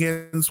 win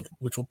against,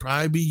 which will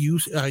probably be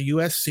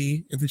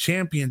USC in the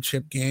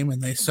championship game,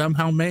 and they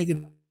somehow make it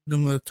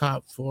in the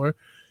top 4,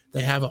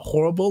 they have a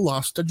horrible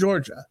loss to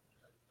Georgia.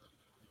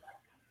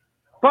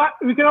 But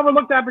we can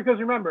overlook that because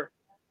remember,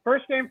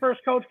 first game,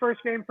 first coach,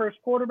 first game, first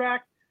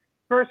quarterback,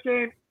 first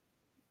game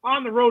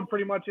on the road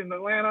pretty much in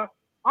Atlanta.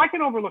 I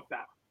can overlook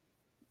that.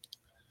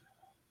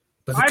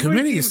 But the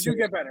committee do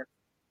get better.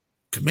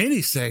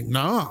 Committee's saying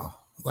no.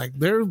 Like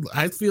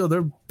I feel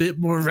they're a bit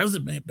more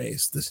resume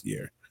based this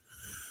year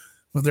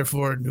with their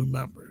 4 new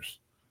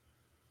members.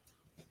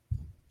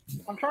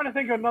 I'm trying to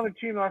think of another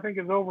team that I think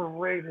is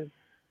overrated.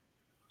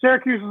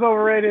 Syracuse is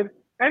overrated.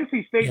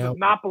 NC State does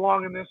not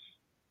belong in this.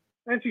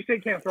 NC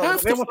State can't throw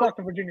it. They almost lost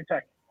to Virginia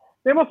Tech.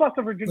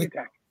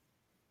 Tech.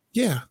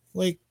 Yeah,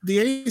 like the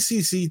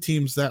ACC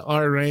teams that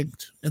are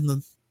ranked in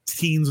the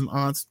teens and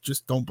aughts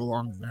just don't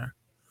belong there.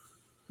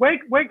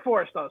 Wake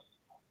Forest does.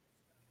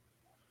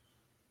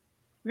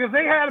 Because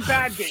they had a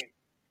bad game.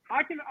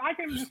 I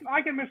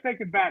can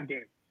mistake a bad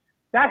game.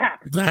 That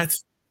happens. I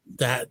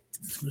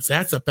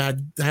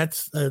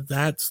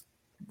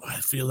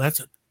feel that's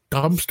a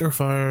dumpster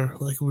fire.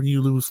 Like when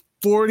you lose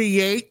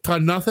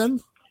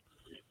 48-0.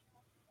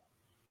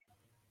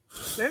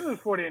 They didn't lose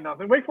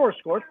 48-0. Wake Forest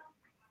scored.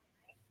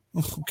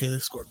 Okay, they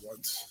scored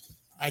once.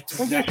 I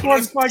think they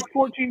scored like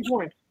 14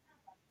 points.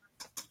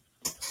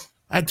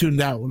 I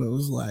tuned out when it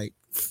was like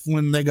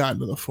when they got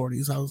into the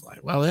 40s. I was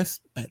like, well, that's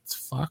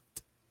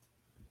fucked.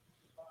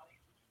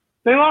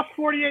 They lost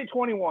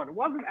 48-21. It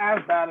wasn't as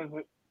bad as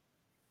it.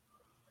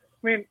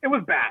 I mean, it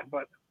was bad,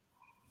 but.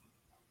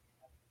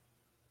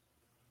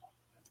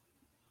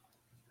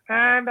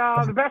 And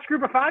the best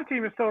group of 5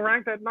 team is still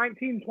ranked at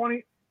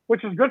 19-20,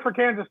 which is good for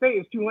Kansas State,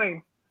 is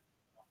Tulane.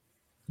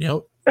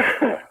 Yep.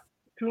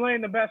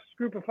 Tulane, the best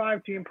group of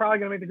 5 team, probably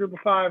going to make the group of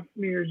 5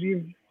 New Year's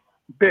Eve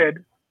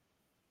bid.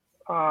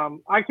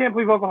 I can't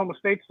believe Oklahoma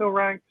State's still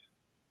ranked.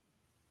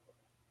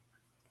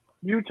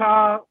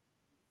 Utah,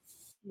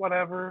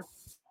 whatever.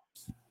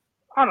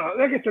 I don't know.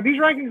 Like I said, these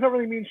rankings don't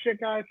really mean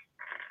shit, guys.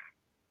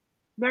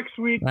 Next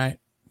week, right,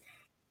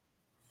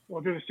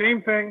 we'll do the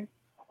same thing,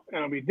 and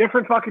it'll be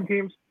different fucking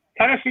teams.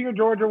 Tennessee or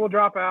Georgia will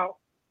drop out.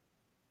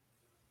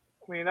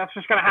 I mean, that's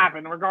just going to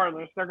happen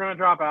regardless. They're going to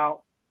drop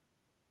out.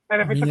 And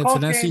if it's a close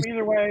game,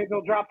 either way,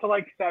 they'll drop to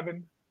like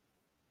 7.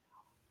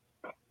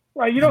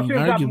 Right? You don't see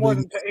them drop more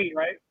than to 8,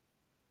 right?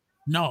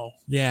 No,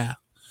 yeah.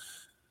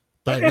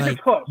 But if like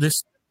it's close.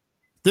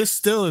 This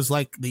still is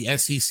like the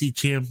SEC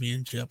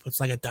championship. It's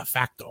like a de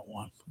facto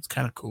one. It's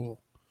kind of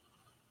cool.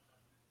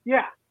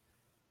 Yeah.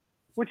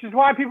 Which is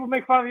why people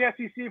make fun of the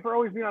SEC for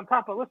always being on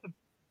top. But listen,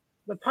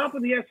 the top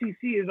of the SEC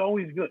is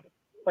always good.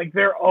 Like,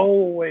 they're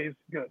always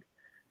good.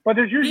 But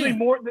there's usually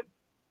more.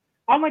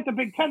 Unlike the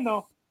Big Ten,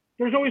 though,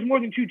 there's always more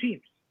than 2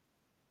 teams.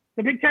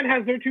 The Big Ten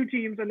has their 2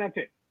 teams, and that's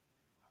it.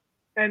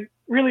 And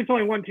really, it's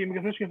only 1 team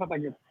because Michigan's not that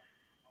good.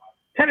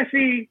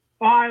 Tennessee,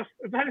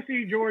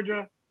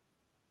 Georgia,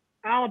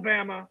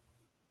 Alabama,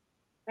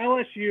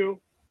 LSU,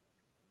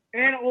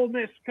 and Ole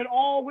Miss could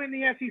all win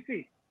the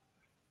SEC.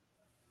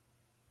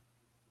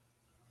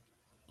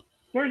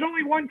 There's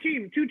only 1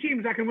 team, 2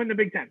 teams that can win the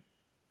Big Ten.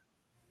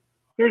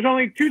 There's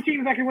only 2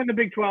 teams that can win the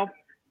Big 12,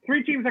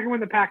 3 teams that can win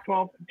the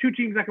Pac-12, 2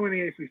 teams that can win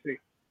the ACC.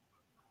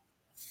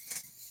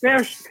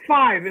 There's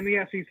 5 in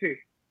the SEC.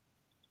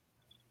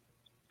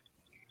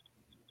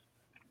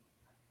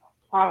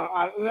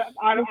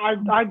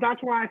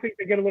 That's why I think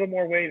they get a little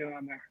more weight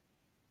on there.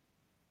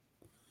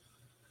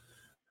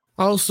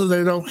 Also,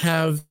 they don't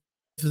have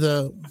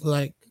the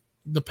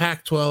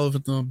Pac-12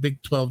 and the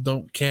Big 12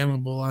 don't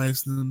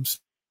cannibalize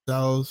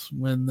themselves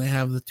when they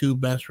have the 2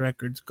 best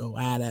records go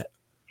at it,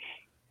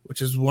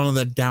 which is one of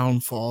the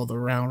downfall of the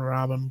round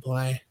robin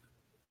play.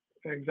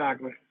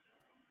 Exactly.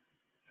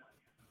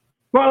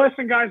 Well,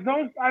 listen, guys,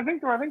 I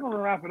think we're gonna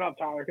wrap it up,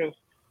 Tyler, because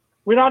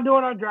we're not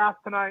doing our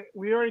draft tonight.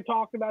 We already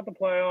talked about the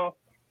playoff.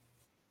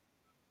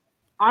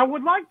 I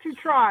would like to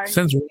try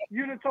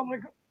units only.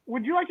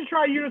 Would you like to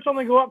try units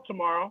only go up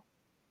tomorrow?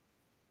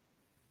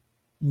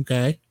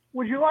 Okay.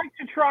 Would you like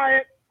to try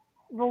it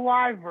the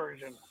live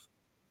version?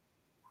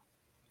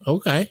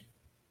 Okay.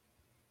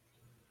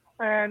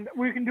 And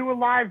we can do a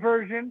live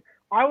version.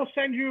 I will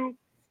send you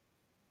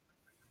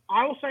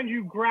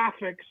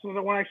graphics so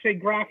that when I say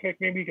graphic,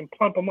 maybe you can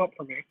pump them up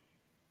for me.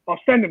 I'll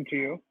send them to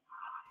you.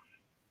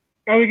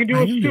 And we can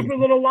do a stupid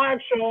little live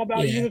show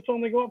about units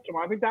only go up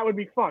tomorrow. I think that would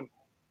be fun.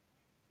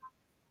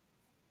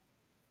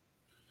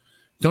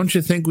 Don't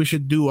you think we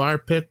should do our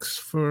picks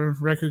for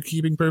record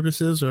keeping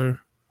purposes, or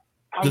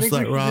just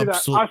let Rob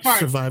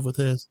survive with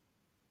his?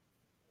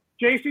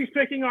 JC's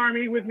picking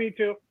Army with me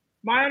too.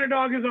 My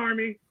underdog is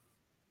Army,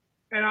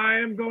 and I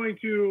am going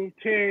to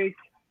take.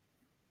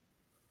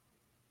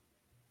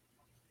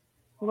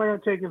 What am I going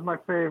to take as my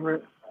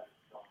favorite?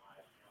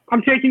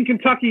 I'm taking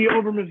Kentucky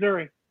over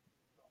Missouri.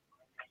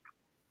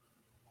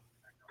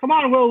 Come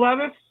on, Will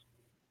Levis.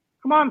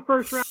 Come on,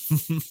 first round.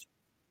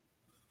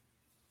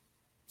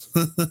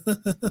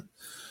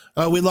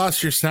 Oh, we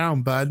lost your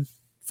sound, bud.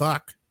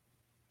 Fuck.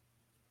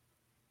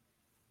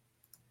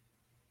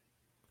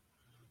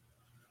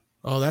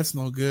 Oh, that's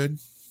no good.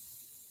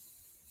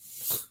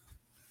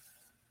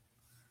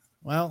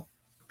 Well,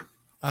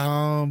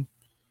 I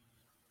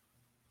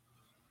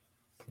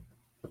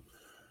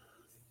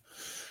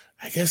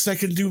guess I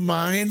can do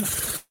mine.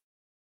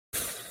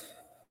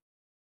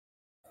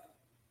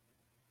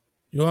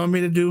 You want me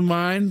to do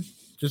mine?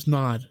 Just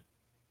nod.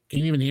 Can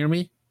you even hear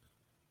me?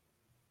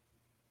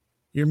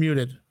 You're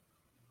muted.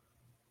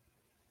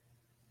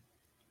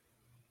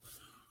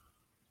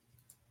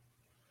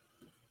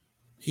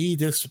 He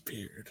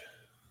disappeared.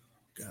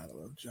 Gotta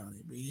love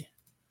Johnny B.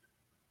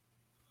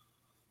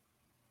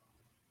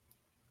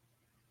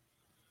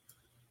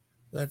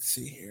 Let's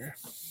see here.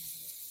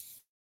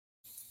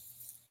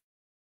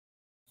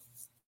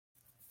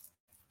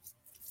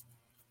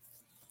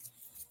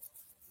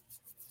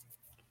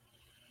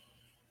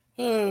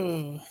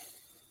 Oh.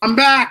 I'm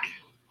back.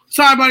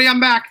 Sorry, buddy. I'm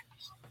back.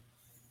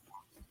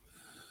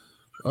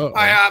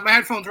 My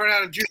headphones ran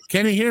out of juice.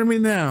 Can you hear me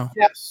now?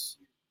 Yes.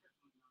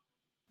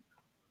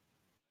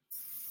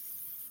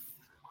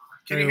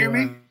 Can you hear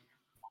me?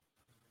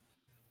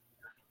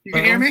 You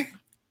can hear me?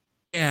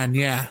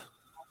 Yeah.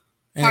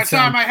 All right,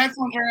 sorry, my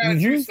headphones ran out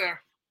of juice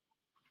there.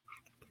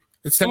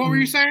 So what were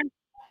you saying?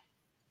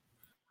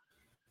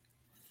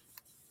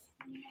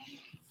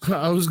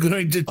 I was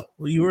going to.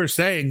 You were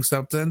saying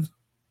something.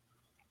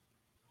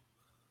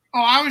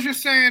 Oh, I was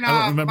just saying. I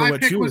don't remember my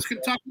what pick you was were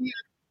Kentucky.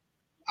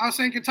 I was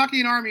saying Kentucky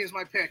and Army is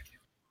my pick.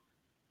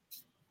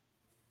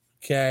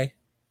 Okay.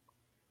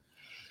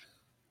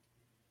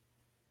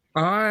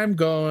 I'm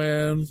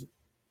going.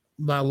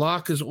 My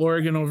lock is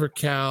Oregon over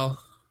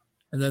Cal,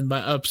 and then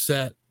my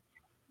upset,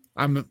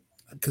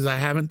 because I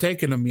haven't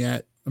taken them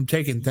yet. I'm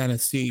taking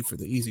Tennessee for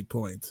the easy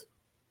points.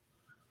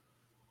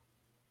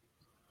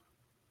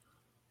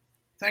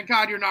 Thank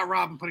God you're not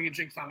Rob and putting a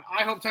jinx on it.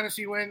 I hope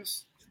Tennessee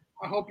wins.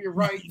 I hope you're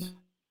right.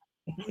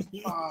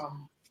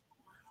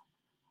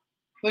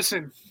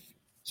 Listen,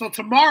 so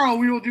tomorrow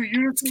we will do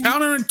unity.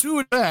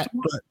 Counterintuitive that,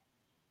 but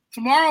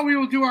Tomorrow we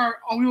will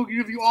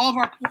give you all of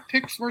our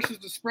picks versus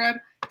the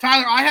spread.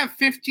 Tyler, I have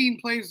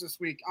 15 plays this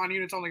week on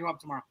units only go up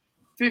tomorrow.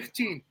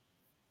 15.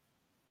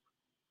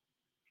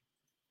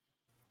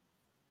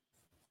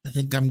 I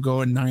think I'm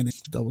going 9.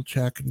 Double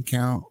check and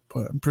count,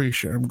 but I'm pretty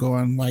sure I'm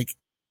going like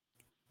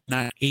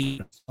 9,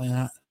 8. Like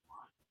that.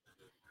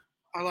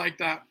 I like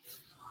that.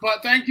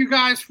 But thank you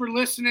guys for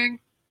listening.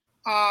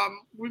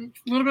 We're a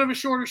little bit of a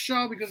shorter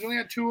show because we only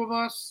had 2 of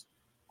us.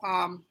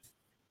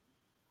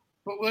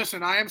 But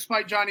listen, I am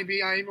Spike Johnny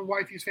B. I am your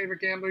wifey's favorite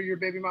gambler, your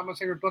baby mama's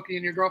favorite bookie,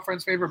 and your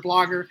girlfriend's favorite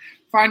blogger.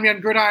 Find me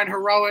on Gridiron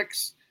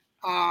Heroics.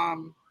 I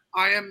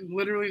am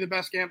literally the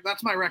best gambler.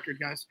 That's my record,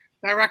 guys.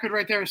 That record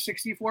right there is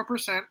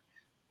 64%.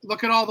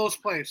 Look at all those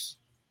plays.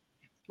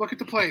 Look at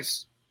the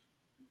plays.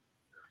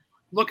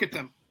 Look at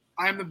them.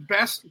 I am the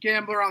best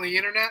gambler on the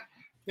internet.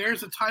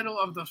 There's the title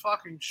of the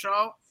fucking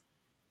show.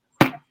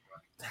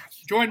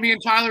 Join me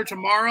and Tyler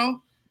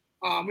tomorrow.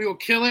 We will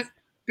kill it.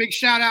 Big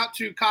shout out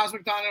to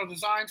Cosmic Dino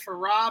Designs for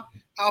Rob,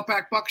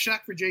 Outback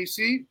Buckshot for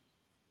JC.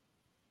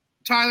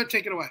 Tyler,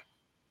 take it away.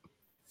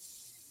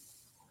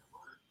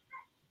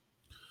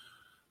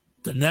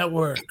 The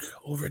network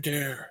over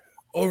there,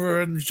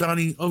 over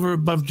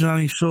above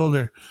Johnny's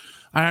shoulder,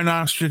 Iron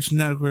Ostrich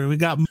Network.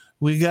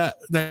 We got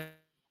that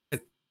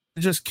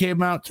just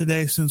came out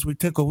today since we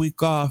took a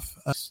week off,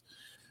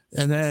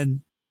 and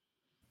then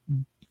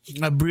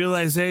a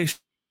realization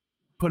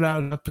put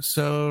out an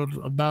episode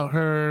about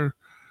her,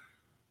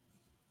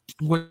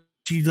 what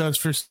she does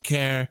for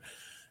care.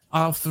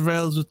 Off the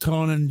rails with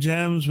Tone and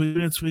Gems.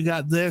 We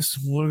got this.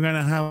 We're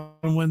gonna have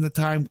them when the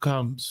time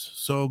comes.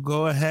 So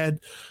go ahead,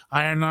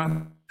 Iron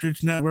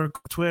Ostrich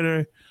Network,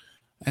 Twitter,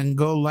 and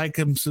go like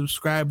and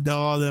subscribe to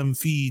all them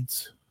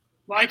feeds.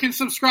 Like and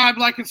subscribe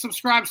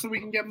so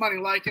we can get money.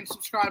 Like and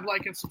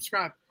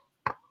subscribe.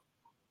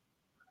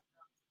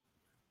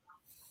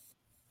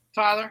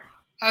 Tyler,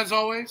 as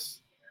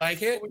always.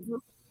 Like it?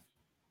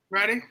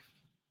 Ready?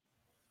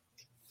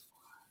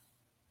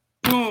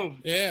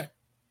 Boom. Yeah.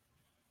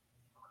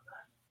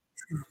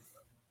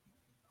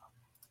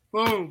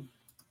 Boom.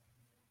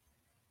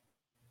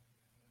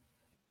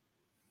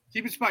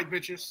 Keep it spiked,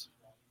 bitches.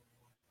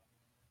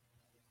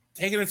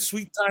 Taking a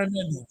sweet time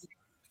in.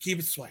 Keep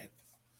it sweet.